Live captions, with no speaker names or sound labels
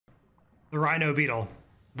The Rhino Beetle,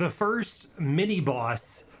 the first mini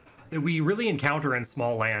boss that we really encounter in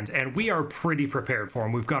Smalland, and we are pretty prepared for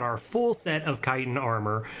him. We've got our full set of chitin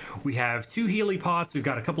armor. We have 2 Healy pots. We've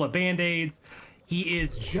got a couple of band-aids. He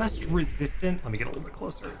is just resistant. Let me get a little bit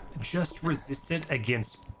closer. Just resistant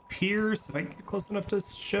against pierce. If I get close enough to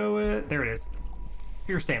show it. There it is.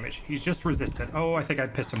 Pierce damage. He's just resistant. Oh, I think I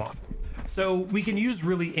pissed him off. So we can use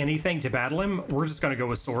really anything to battle him. We're just going to go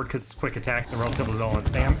with sword because it's quick attacks and relatively low on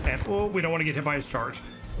stam. And oh, we don't want to get hit by his charge.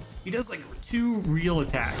 He does like 2 real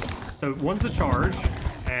attacks. So one's the charge,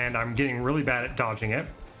 and I'm getting really bad at dodging it.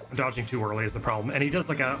 I'm dodging too early is the problem. And he does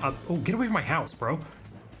like oh, get away from my house, bro.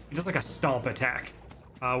 He does like a stomp attack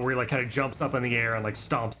where he like kind of jumps up in the air and like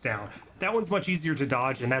stomps down. That one's much easier to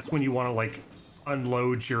dodge, and that's when you want to like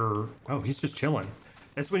unload your, oh, he's just chilling.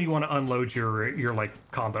 That's when you want to unload your like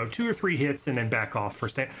combo. 2 or 3 hits and then back off for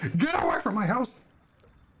stand. Get away from my house!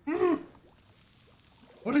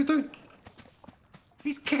 What do you think?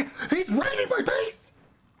 He's raiding my base!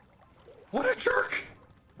 What a jerk!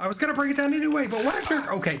 I was gonna bring it down anyway, but what a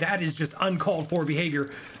jerk! Okay, that is just uncalled for behavior,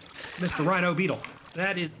 Mr. Rhino Beetle.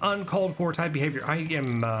 That is uncalled for type behavior. I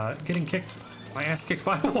am getting kicked, my ass kicked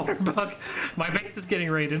by a water bug. My base is getting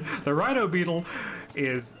raided. The Rhino Beetle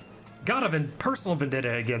is got a personal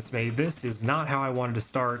vendetta against me. This is not how I wanted to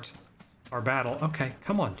start our battle. Okay,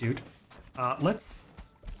 come on, dude. Let's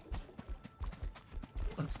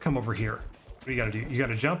come over here. What do you gotta do? You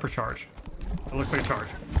gotta jump or charge? It looks like a charge.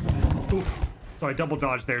 Oof. So I double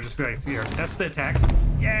dodged there just because I see here. That's the attack.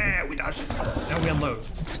 Yeah, we dodged it. Now we unload.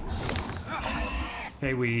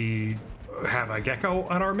 Okay, we have a gecko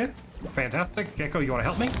on our midst. Fantastic. Gecko, you wanna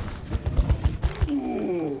help me?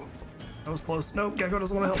 Ooh. That was close. Nope, Gecko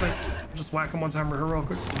doesn't want to help me. I'll just whack him one time here real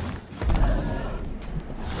quick.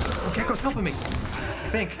 Oh, Gecko's helping me, I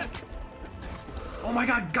think. Oh my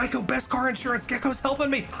god, Geico best car insurance. Gecko's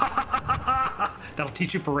helping me. That'll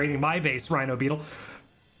teach you for raiding my base, Rhino Beetle.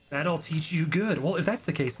 That'll teach you good. Well, if that's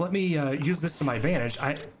the case, let me use this to my advantage.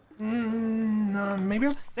 Maybe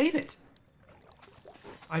I'll just save it.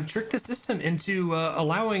 I've tricked the system into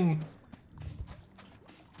allowing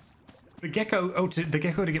the gecko, the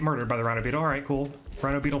gecko to get murdered by the Rhino Beetle. All right, cool.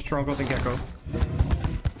 Rhino Beetle stronger than gecko.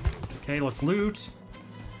 Okay, let's loot.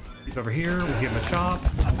 He's over here. We'll give him a chop.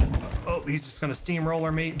 Oh, he's just gonna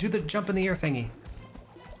steamroller me. Do the jump in the air thingy.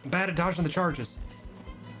 I'm bad at dodging the charges.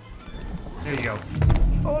 There you go.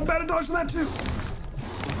 Oh, I'm bad at dodging that too.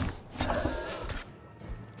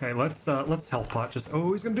 Okay, let's health pot. Just,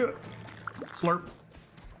 oh, he's gonna do it. Slurp.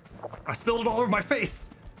 I spilled it all over my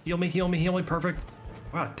face. Heal me, heal me, heal me. Perfect.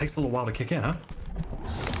 Wow, it takes a little while to kick in, huh?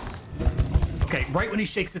 Okay, right when he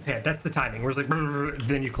shakes his head, that's the timing. Where it's like,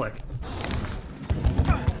 then you click.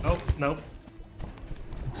 Oh, nope.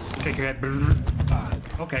 Shake your head.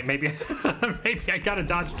 Okay, maybe maybe I gotta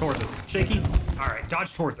dodge towards it. Shaky. All right,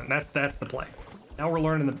 dodge towards him. That's the play. Now we're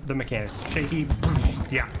learning the mechanics. Shaky.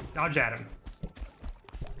 Yeah, dodge at him.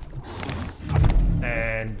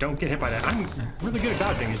 And don't get hit by that. I'm really good at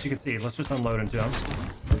dodging, as you can see. Let's just unload into him.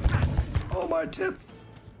 Oh, my tits.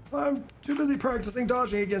 I'm too busy practicing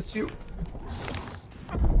dodging against you.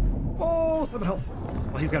 Oh, 7 health.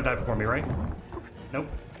 Well, he's gonna die before me, right? Nope.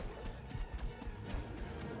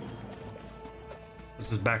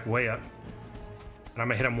 This is back way up. And I'm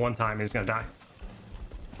gonna hit him one time and he's gonna die.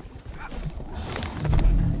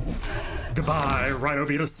 Goodbye, Rhino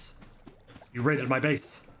Beetle. You raided my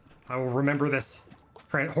base. I will remember this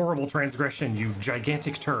horrible transgression, you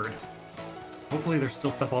gigantic turd. Hopefully there's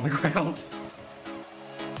still stuff on the ground.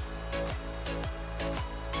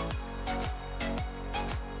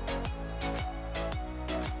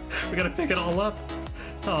 We gotta pick it all up.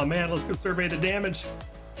 Oh man, let's go survey the damage.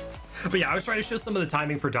 But yeah, I was trying to show some of the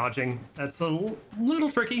timing for dodging. That's a little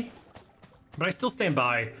tricky, but I still stand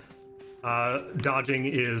by. Dodging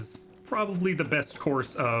is probably the best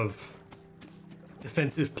course of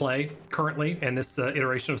defensive play currently in this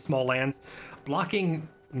iteration of Smalland. Blocking,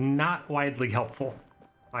 not widely helpful.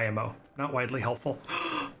 IMO, not widely helpful.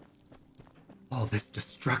 All this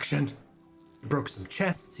destruction. He broke some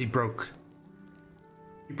chests, he broke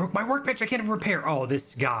my workbench. I can't even repair. Oh,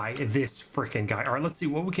 this guy, this freaking guy. All right, let's see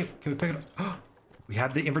what we can we pick it up? We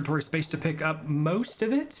have the inventory space to pick up most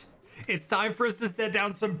of it. It's time for us to set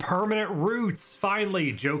down some permanent roots.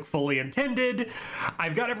 Finally, joke fully intended.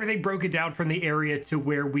 I've got everything broken down from the area to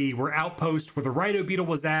where we were outpost, where the Rhino Beetle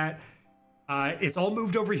was at. It's all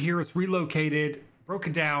moved over here. It's relocated,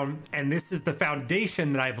 broken down, and this is the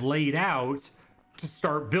foundation that I've laid out to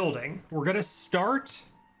start building. We're gonna start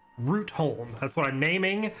Root Home. That's what I'm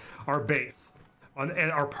naming our base, on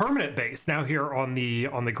our permanent base now here on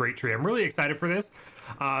the Great Tree. I'm really excited for this.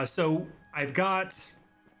 So I've got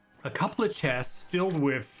a couple of chests filled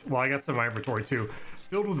with, well, I got some in my inventory too,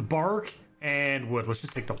 filled with bark and wood. Let's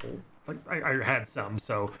just take the whole, like, I had some,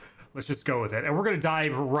 so let's just go with it. And we're gonna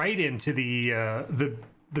dive right into the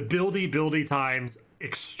buildy times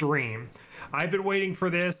extreme. I've been waiting for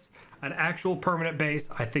this, an actual permanent base.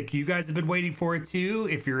 I think you guys have been waiting for it too.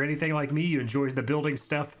 If you're anything like me, you enjoy the building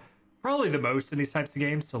stuff probably the most in these types of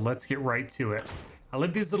games, so let's get right to it. I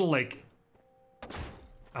love these little, like,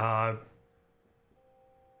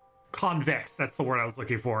 convex, that's the word I was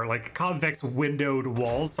looking for, like convex windowed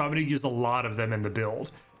walls, so I'm going to use a lot of them in the build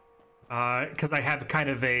because I have kind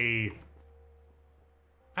of a,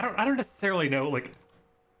 I don't necessarily know like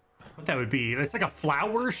what that would be. It's like a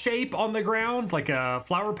flower shape on the ground, like a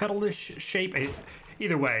flower petal-ish shape.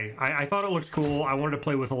 Either way, I thought it looked cool. I wanted to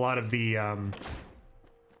play with a lot of the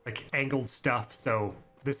like angled stuff, so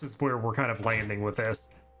this is where we're kind of landing with this.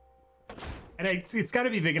 And it's got to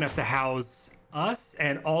be big enough to house us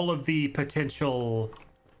and all of the potential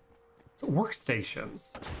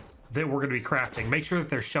workstations that we're going to be crafting. Make sure that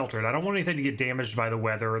they're sheltered. I don't want anything to get damaged by the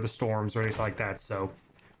weather or the storms or anything like that, so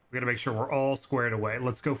we're going to make sure we're all squared away.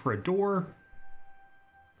 Let's go for a door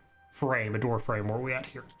frame. Where are we at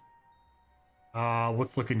here?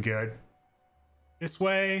 What's looking good? This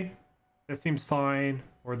way? That seems fine.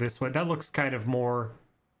 Or this way? That looks kind of more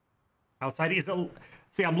outside. Is it?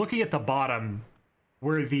 See, I'm looking at the bottom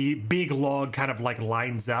where the big log kind of like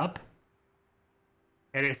lines up.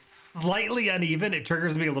 And it's slightly uneven. It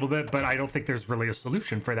triggers me a little bit, but I don't think there's really a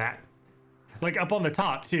solution for that. Like up on the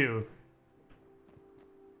top too.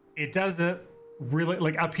 It doesn't really,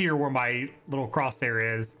 like up here where my little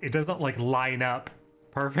crosshair is, it doesn't like line up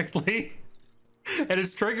perfectly. And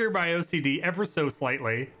it's triggered my OCD ever so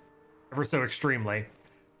slightly, ever so extremely.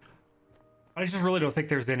 I just really don't think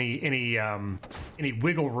there's any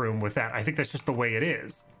wiggle room with that. I think that's just the way it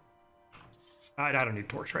is. I don't need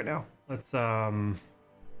torch right now. Let's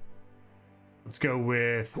go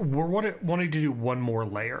with, we're wanting to do one more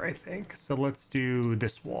layer, I think. So let's do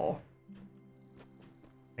this wall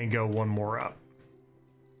and go one more up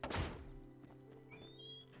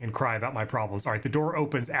and cry about my problems. All right, the door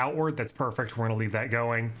opens outward. That's perfect. We're gonna leave that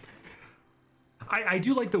going. I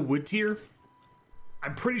do like the wood tier.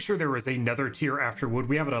 I'm pretty sure there is another tier after wood.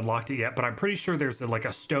 We haven't unlocked it yet, but I'm pretty sure there's like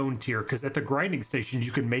a stone tier, because at the grinding stations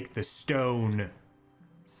you can make the stone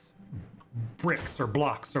bricks or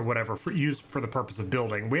blocks or whatever used for the purpose of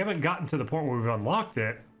building. We haven't gotten to the point where we've unlocked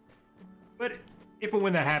it, but if and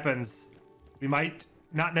when that happens, we might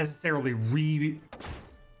not necessarily rebuild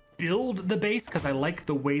the base, because I like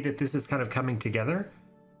the way that this is kind of coming together.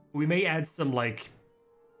 We may add some like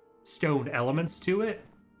stone elements to it.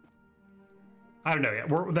 I don't know yet.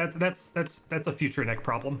 That's a future neck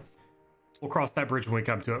problem. We'll cross that bridge when we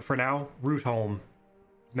come to it. For now, Root Home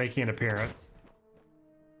is making an appearance.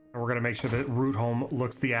 And we're going to make sure that Root Home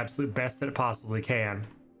looks the absolute best that it possibly can,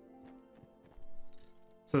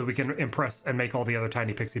 so that we can impress and make all the other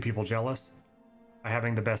tiny pixie people jealous by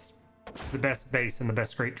having the best base and the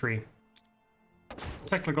best great tree.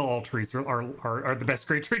 Technically, all trees are the best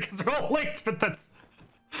great tree because they're all linked, but that's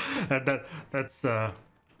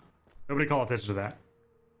nobody call attention to that.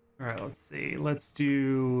 All right, let's see. Let's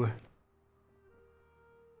do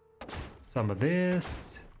some of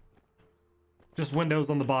this. Just windows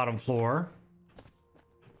on the bottom floor.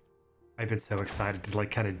 I've been so excited to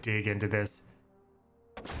like kind of dig into this.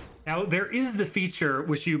 Now there is the feature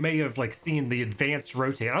which you may have like seen, the advanced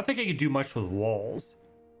rotate. I don't think I could do much with walls.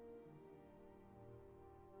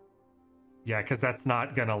 Yeah, because that's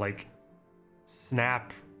not gonna like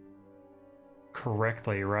snap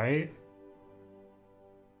correctly, right?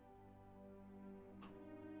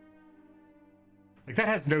 Like that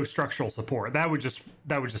has no structural support. That would just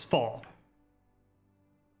fall.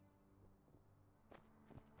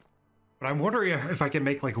 But I'm wondering if I can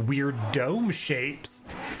make like weird dome shapes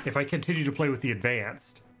if I continue to play with the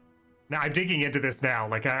advanced. Now I'm digging into this now,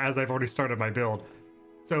 like as I've already started my build.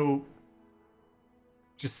 So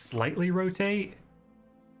just slightly rotate.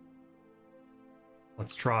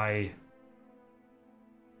 Let's try.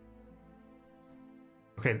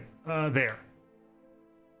 Okay, there.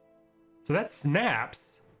 So that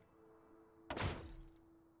snaps.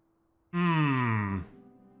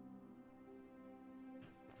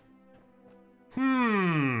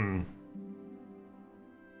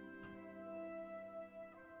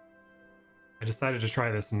 I decided to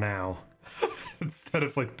try this now instead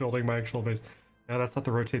of like building my actual base. No, that's not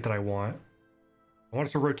the rotate that I want. I want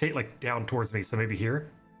it to rotate like down towards me, so maybe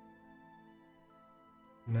here.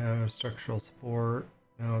 No structural support.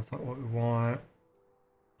 No, it's not what we want.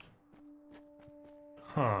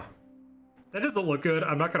 Huh. That doesn't look good.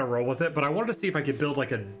 I'm not gonna roll with it, but I wanted to see if I could build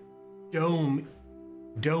like a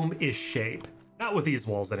dome-ish shape. Not with these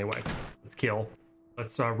walls anyway. Let's kill.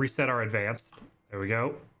 Let's reset our advance. There we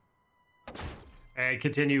go. And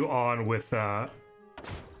continue on with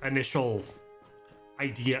initial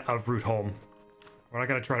idea of root home. We're not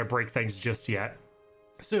gonna try to break things just yet.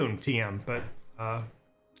 Soon, TM, but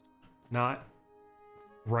not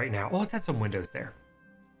right now. Oh, let's add some windows there.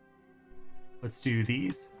 Let's do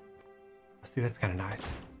these. See, that's kind of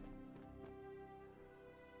nice.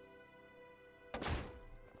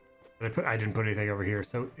 I didn't put anything over here.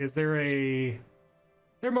 So is there a...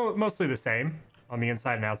 They're mostly the same on the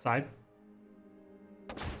inside and outside.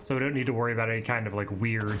 So we don't need to worry about any kind of like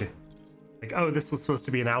weird, like, oh, this was supposed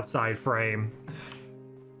to be an outside frame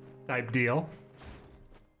type deal.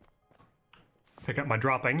 Pick up my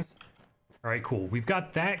droppings. All right, cool. We've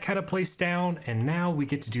got that kind of placed down, and now we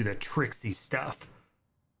get to do the tricksy stuff.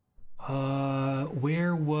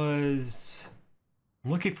 Where was... I'm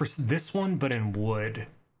looking for this one, but in wood.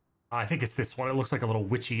 I think it's this one. It looks like a little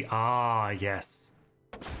witchy. Ah, yes.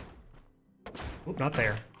 Oh, not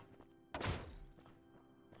there.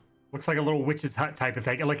 Looks like a little witch's hut type of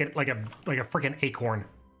thing. Like a freaking acorn.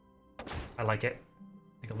 I like it.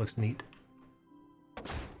 I think it looks neat.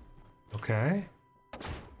 Okay.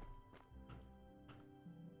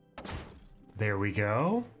 There we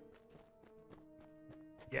go.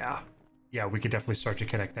 Yeah. Yeah, we could definitely start to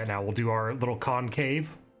connect that now. We'll do our little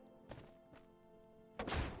concave.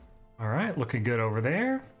 All right, looking good over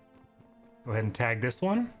there. Go ahead and tag this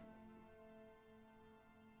one.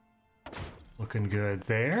 Looking good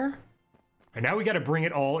there. And now we got to bring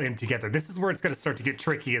it all in together. This is where it's going to start to get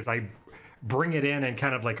tricky as I bring it in and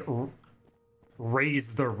kind of like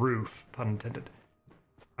raise the roof, pun intended.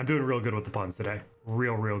 I'm doing real good with the puns today.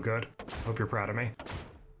 Real good. Hope you're proud of me.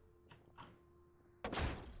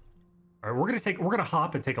 All right, we're gonna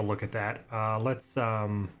hop and take a look at that. Let's get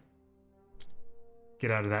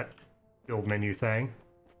out of that build menu thing.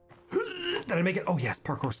 Did I make it? Oh yes,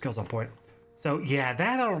 parkour skills on point. So yeah,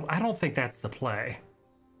 that I don't think that's the play.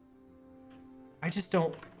 I just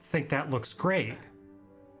don't think that looks great.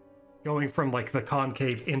 Going from like the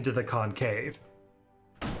concave into the concave.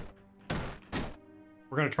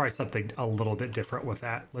 We're gonna try something a little bit different with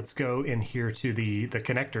that. Let's go in here to the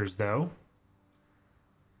connectors though.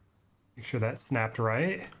 Make sure that's snapped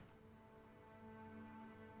right.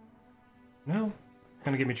 No, it's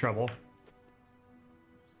gonna give me trouble.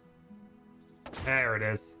 There it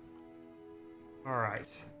is. All right,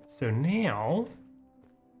 so now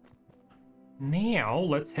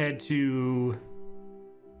let's head to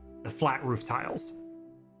the flat roof tiles.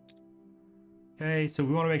 Okay, so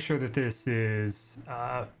we want to make sure that this is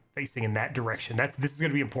facing in that direction. This is going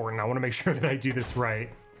to be important. I want to make sure that I do this right.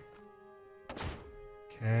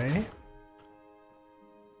 Okay.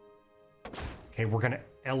 Okay, we're going to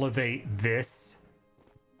elevate this.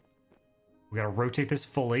 We got to rotate this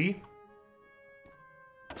fully.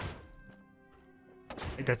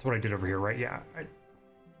 That's what I did over here, right? Yeah, I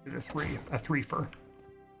did a three-fer.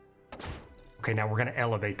 Okay, now we're going to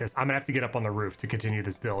elevate this. I'm going to have to get up on the roof to continue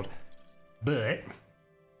this build. But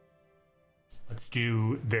let's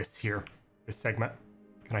do this here, this segment.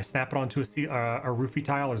 Can I snap it onto a roofy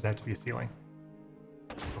tile, or does that have to be a ceiling?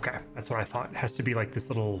 Okay, that's what I thought. It has to be like this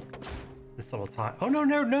little tile. Oh,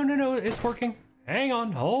 no, it's working. Hang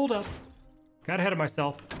on, hold up. Got ahead of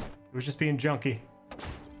myself. It was just being junky.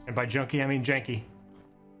 And by junky, I mean janky.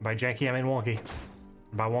 By janky, I mean wonky.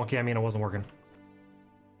 And by wonky, I mean it wasn't working.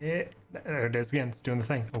 There it is again. It's doing the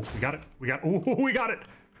thing. Oh, we got it. We got it.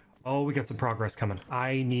 Oh, we got some progress coming.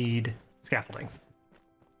 I need scaffolding.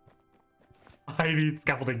 I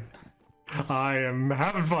am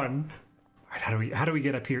having fun. All right, how do we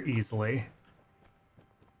get up here easily?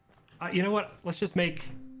 You know what? Let's just make...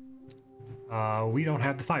 we don't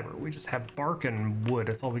have the fiber. We just have bark and wood.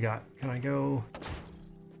 That's all we got. Can I go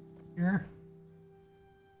here?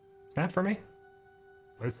 Snap for me,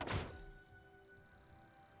 please.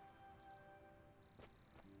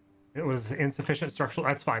 It was insufficient structural.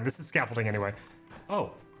 That's fine. This is scaffolding anyway.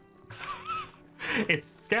 Oh. It's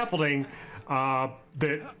scaffolding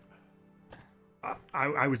that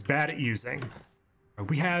I was bad at using.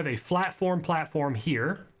 We have a platform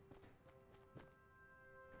here.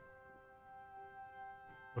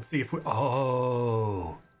 Let's see if we...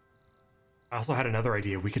 Oh. I also had another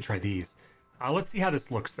idea. We could try these. Let's see how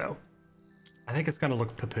this looks, though. I think it's going to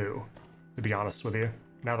look poo-poo, to be honest with you,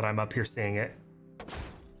 now that I'm up here seeing it.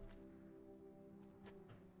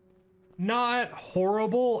 Not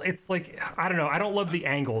horrible. It's like, I don't know. I don't love the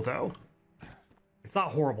angle, though. It's not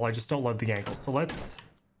horrible. I just don't love the angle. So let's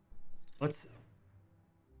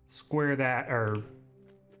square that, or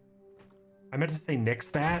I meant to say nix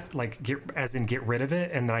that, like get, as in get rid of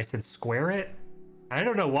it, and then I said square it. I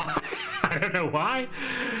don't know why. I don't know why.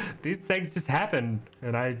 These things just happen,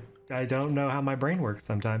 and I don't know how my brain works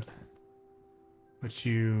sometimes. Put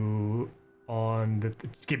you on the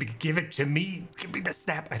give it to me. Give me the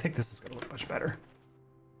snap. I think this is gonna look much better.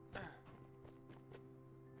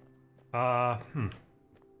 All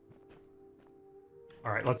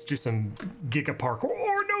right, let's do some Giga Parkour.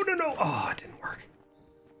 Oh, no. Oh, it didn't work.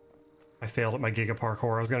 I failed at my Giga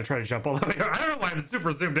Parkour. I was going to try to jump all the way. I don't know why I'm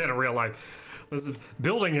super zoomed in real life. This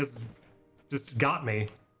building has just got me.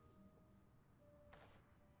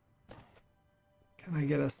 Can I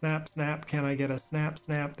get a snap? Can I get a snap?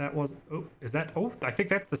 That wasn't... Oh, is that... Oh, I think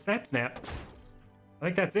that's the snap. I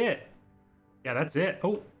think that's it. Yeah, that's it.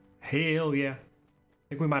 Oh, hell yeah. I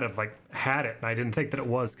think we might have, like, had it, and I didn't think that it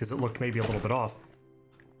was because it looked maybe a little bit off.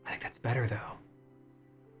 I think that's better, though.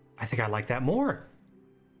 I think I like that more.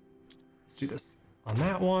 Let's do this on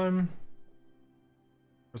that one.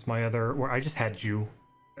 Where's my other... Where I just had you...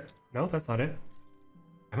 No, that's not it.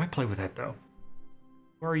 I might play with that, though.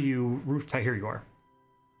 Where are you? Roof tie. Here you are.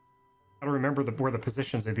 I don't remember where the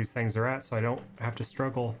positions of these things are at, so I don't have to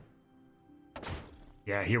struggle.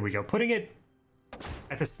 Yeah, here we go. Putting it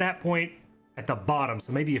at the snap point at the bottom,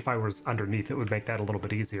 so maybe if I was underneath, it would make that a little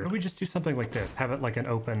bit easier. Why don't we just do something like this? Have it like an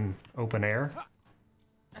open air.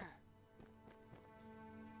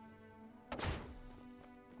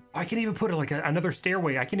 I can even put it like another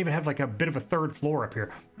stairway. I can even have like a bit of a third floor up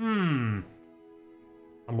here. I'm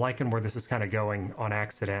liking where this is kind of going on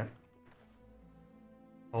accident.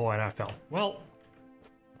 Oh, and I fell. Well,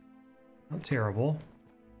 not terrible.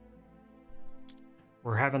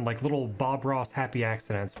 We're having like little Bob Ross happy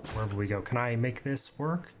accidents wherever we go. Can I make this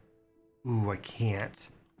work? Ooh, I can't.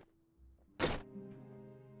 I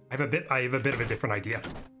have a bit of a different idea.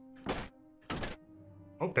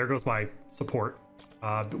 Oh, there goes my support. We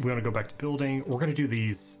want to go back to building. We're going to do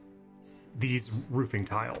these roofing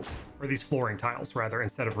tiles, or these flooring tiles rather,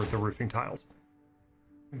 instead of the roofing tiles.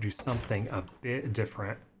 I'm going to do something a bit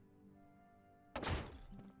different.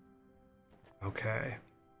 Okay.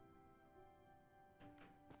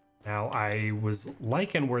 Now, I was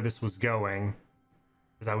liking where this was going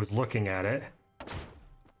as I was looking at it.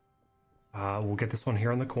 We'll get this one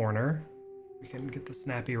here in the corner. We can get the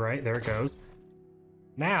snappy right. There it goes.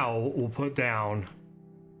 Now, we'll put down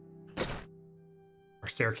our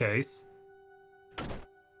staircase.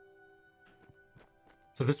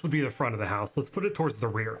 So this would be the front of the house. Let's put it towards the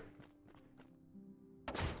rear.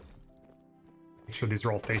 Make sure these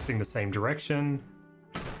are all facing the same direction.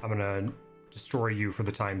 I'm gonna destroy you for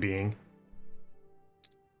the time being.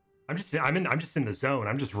 I'm just in the zone.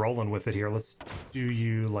 I'm just rolling with it here. Let's do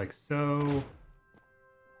you like so.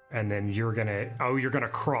 And then you're gonna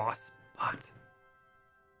cross, but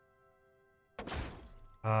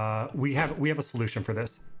we have a solution for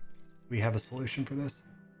this. We have a solution for this.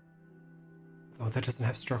 Oh, that doesn't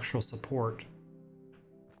have structural support.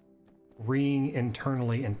 Ring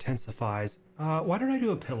internally intensifies. Why don't I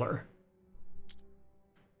do a pillar?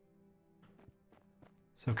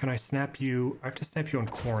 So can I snap you? I have to snap you on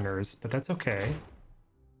corners, but that's okay.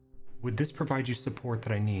 Would this provide you support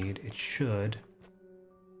that I need? It should.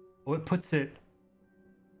 Oh, it puts it...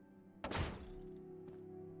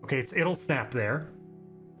 Okay, it'll snap there.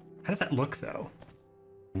 How does that look, though?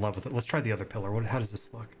 I'm in love with it. Let's try the other pillar. How does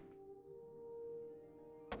this look?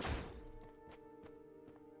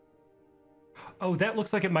 Oh, that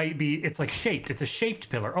looks like it might be... It's like shaped. It's a shaped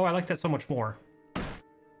pillar. Oh, I like that so much more.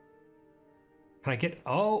 Can I get...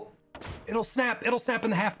 Oh, it'll snap. It'll snap in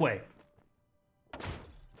the halfway.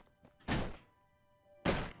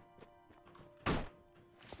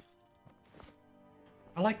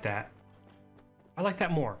 I like that. I like that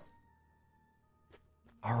more.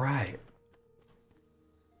 All right.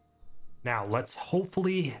 Now, let's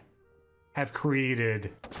hopefully have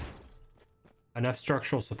created enough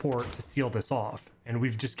structural support to seal this off. And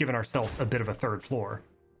we've just given ourselves a bit of a third floor.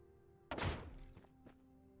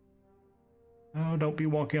 Oh, don't be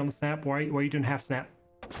wonky on the snap. Why are you doing half snap?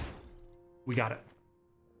 We got it.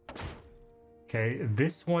 Okay,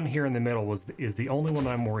 this one here in the middle is the only one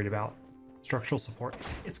that I'm worried about. Structural support.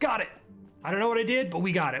 It's got it! I don't know what I did, but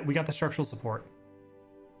we got it. We got the structural support.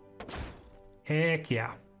 Heck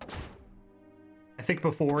yeah. I think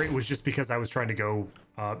before it was just because I was trying to go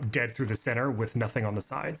dead through the center with nothing on the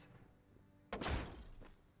sides.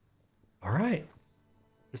 All right.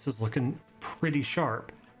 This is looking pretty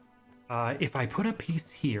sharp. If I put a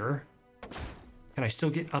piece here, can I still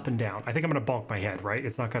get up and down? I think I'm going to bonk my head, right?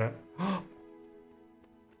 It's not going to...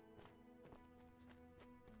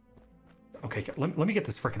 Okay, let me get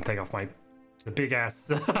this freaking thing off my the big ass,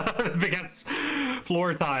 the big ass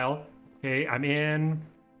floor tile. Okay, I'm in.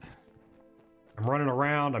 I'm running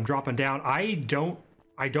around. I'm dropping down. I don't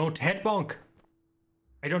head bonk.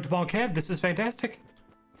 I don't bonk head. This is fantastic.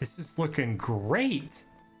 This is looking great.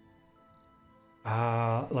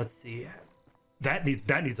 Let's see. That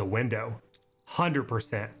needs a window.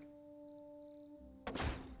 100%.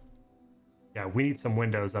 Yeah, we need some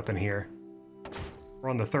windows up in here. We're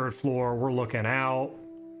on the 3rd floor. We're looking out.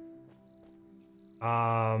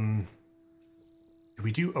 Do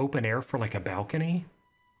we do open air for like a balcony?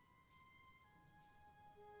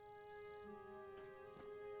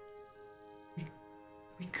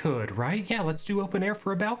 We could, right? Yeah, let's do open air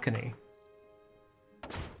for a balcony.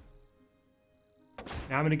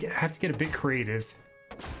 Now I'm gonna have to get a bit creative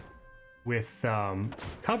with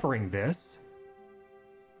covering this,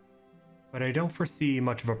 but I don't foresee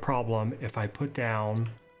much of a problem if I put down.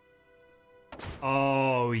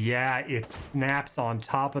 Oh yeah, it snaps on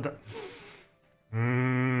top of the.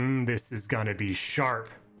 This is gonna be sharp.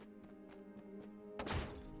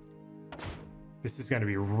 This is gonna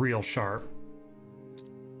be real sharp.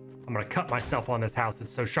 I'm gonna cut myself on this house.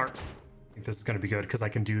 It's so sharp. I think this is gonna be good because I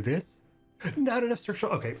can do this. Not enough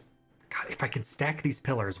structural. Okay. God, if I could stack these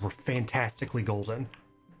pillars, we're fantastically golden.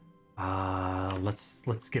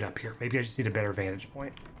 Let's get up here. Maybe I just need a better vantage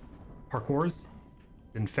point. Parkours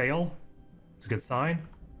didn't fail. It's a good sign.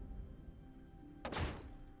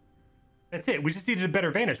 That's it. We just needed a better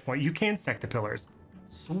vantage point. You can stack the pillars.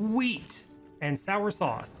 Sweet. And sour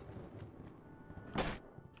sauce. Let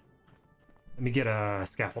me get a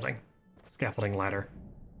scaffolding ladder.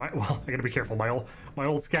 All right, well, I gotta be careful. My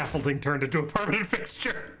old scaffolding turned into a permanent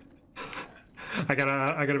fixture. I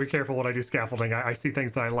gotta be careful when I do scaffolding. I see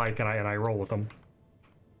things that I like and I roll with them.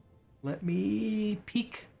 Let me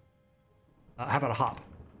peek. How about a hop?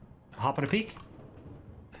 A hop and a peek?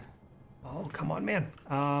 Oh, come on, man.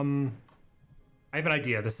 I have an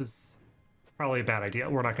idea. This is probably a bad idea.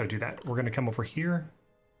 We're not gonna do that. We're gonna come over here.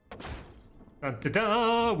 Dun, dun,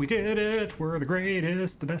 dun, we did it. We're the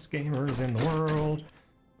greatest, the best gamers in the world.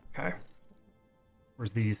 Okay.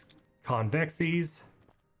 Where's these convexies?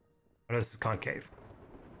 Oh, no, this is concave.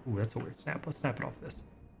 Ooh, that's a weird snap. Let's snap it off this.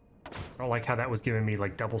 I don't like how that was giving me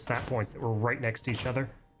like double snap points that were right next to each other.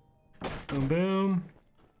 Boom, boom.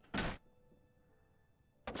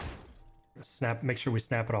 Snap. Make sure we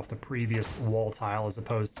snap it off the previous wall tile as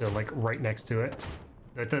opposed to like right next to it.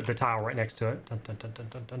 The tile right next to it. Dun, dun, dun, dun,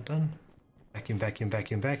 dun, dun, dun. Vacuum, vacuum,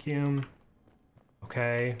 vacuum, vacuum.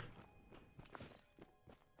 Okay.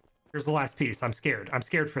 Here's the last piece. I'm scared. I'm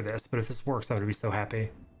scared for this, but if this works, I'm gonna be so happy.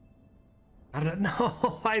 I don't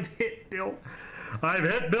know. I've hit Bill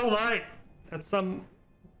Knight. That's some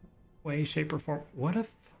way, shape, or form. What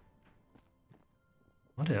if?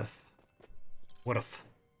 How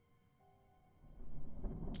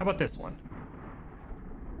about this one?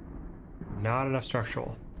 Not enough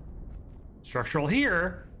structural. Structural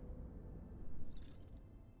here.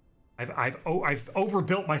 I've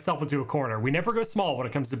overbuilt myself into a corner. We never go small when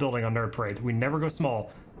it comes to building on Nerd Parade. We never go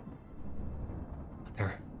small.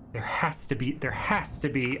 There has to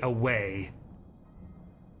be a way,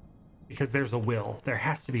 because there's a will. There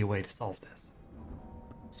has to be a way to solve this.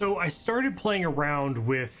 So I started playing around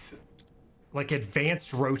with like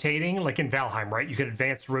advanced rotating, like in Valheim, right? You can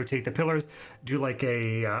advanced rotate the pillars, do like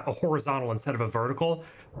a horizontal instead of a vertical,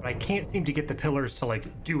 but I can't seem to get the pillars to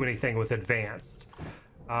like do anything with advanced.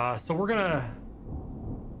 So we're gonna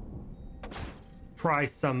try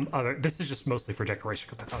some other. This is just mostly for decoration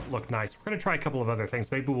because I thought it looked nice. We're gonna try a couple of other things.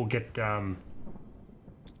 Maybe we'll get.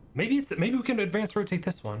 Maybe we can advance rotate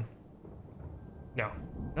this one. No,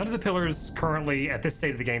 none of the pillars currently at this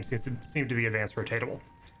state of the game seem to be advanced rotatable.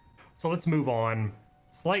 So let's move on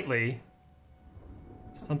slightly.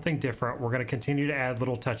 Something different. We're gonna continue to add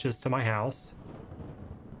little touches to my house.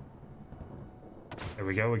 There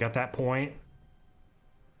we go. We got that point.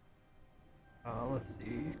 Let's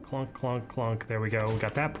see. Clunk, clunk, clunk. There we go. We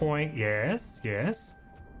got that point. Yes, yes.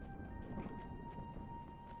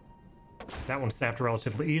 That one snapped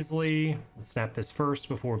relatively easily. Let's snap this first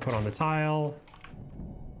before we put on the tile.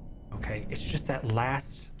 Okay, it's just that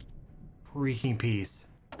last freaking piece.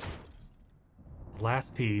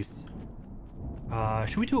 Last piece.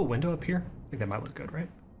 Should we do a window up here? I think that might look good, right?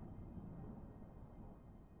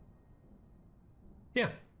 Yeah.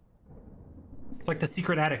 It's like the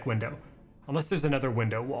secret attic window. Unless there's another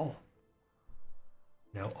window wall.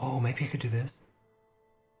 No. Oh, maybe I could do this.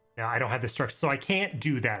 No, I don't have the structure. So I can't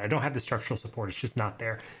do that. I don't have the structural support. It's just not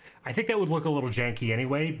there. I think that would look a little janky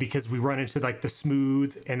anyway, because we run into like the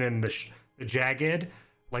smooth and then the jagged,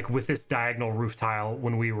 like with this diagonal roof tile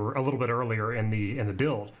when we were a little bit earlier in the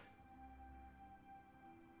build.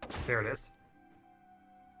 There it is.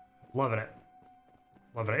 Loving it.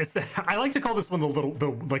 Loving it. It's the, I like to call this one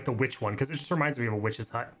the witch one, because it just reminds me of a witch's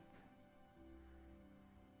hut.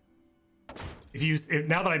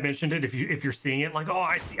 Now that I mentioned it, if you're seeing it, like, oh,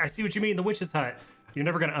 I see what you mean, the witch's hut, you're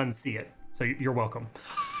never gonna unsee it. So you're welcome.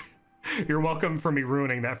 You're welcome for me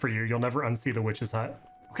ruining that for you. You'll never unsee the witch's hut.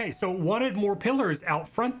 Okay, so wanted more pillars out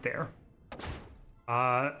front there.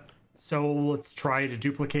 So let's try to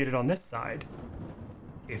duplicate it on this side.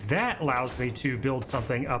 If that allows me to build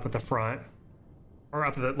something up at the front, or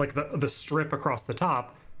up the strip across the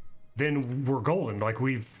top, then we're golden. Like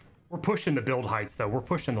we're pushing the build heights though. We're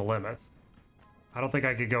pushing the limits. I don't think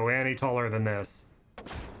I could go any taller than this.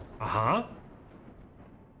 Uh-huh.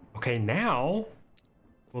 Okay, now,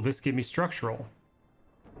 will this give me structural?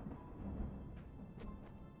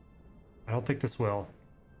 I don't think this will.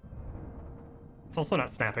 It's also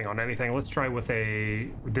not snapping on anything. Let's try with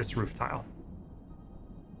this roof tile.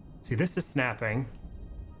 See, this is snapping,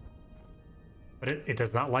 but it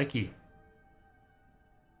does not like you.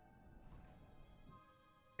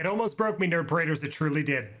 It almost broke me, Nerd Paraders. It truly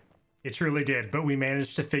did. It truly did, but we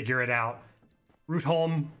managed to figure it out. Root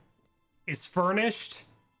home is furnished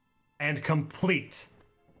and complete.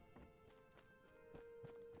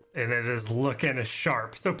 And it is looking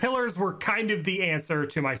sharp. So pillars were kind of the answer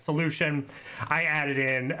to my solution. I added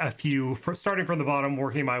in a few, starting from the bottom,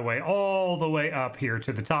 working my way all the way up here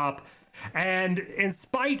to the top. And in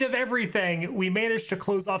spite of everything, we managed to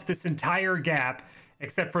close off this entire gap,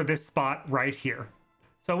 except for this spot right here.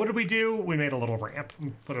 So what did we do? We made a little ramp,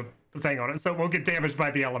 put a thing on it so it won't get damaged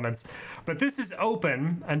by the elements. But this is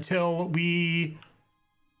open until we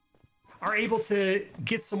are able to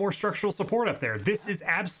get some more structural support up there. This is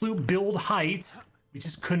absolute build height. We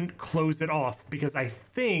just couldn't close it off because I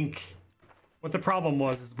think what the problem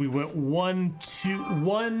was is we went one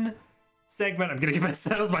segment. I'm gonna give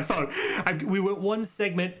that was my phone. We went one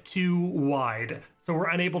segment too wide, so we're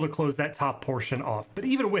unable to close that top portion off. But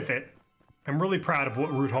even with it, I'm really proud of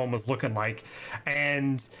what Root Home was looking like,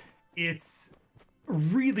 and it's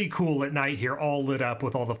really cool at night here, all lit up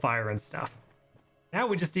with all the fire and stuff. Now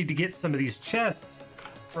we just need to get some of these chests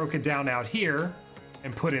broken down out here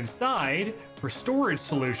and put inside for storage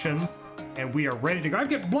solutions, and we are ready to go. I'm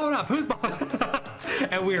getting blown up. Who's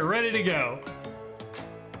and we are ready to go.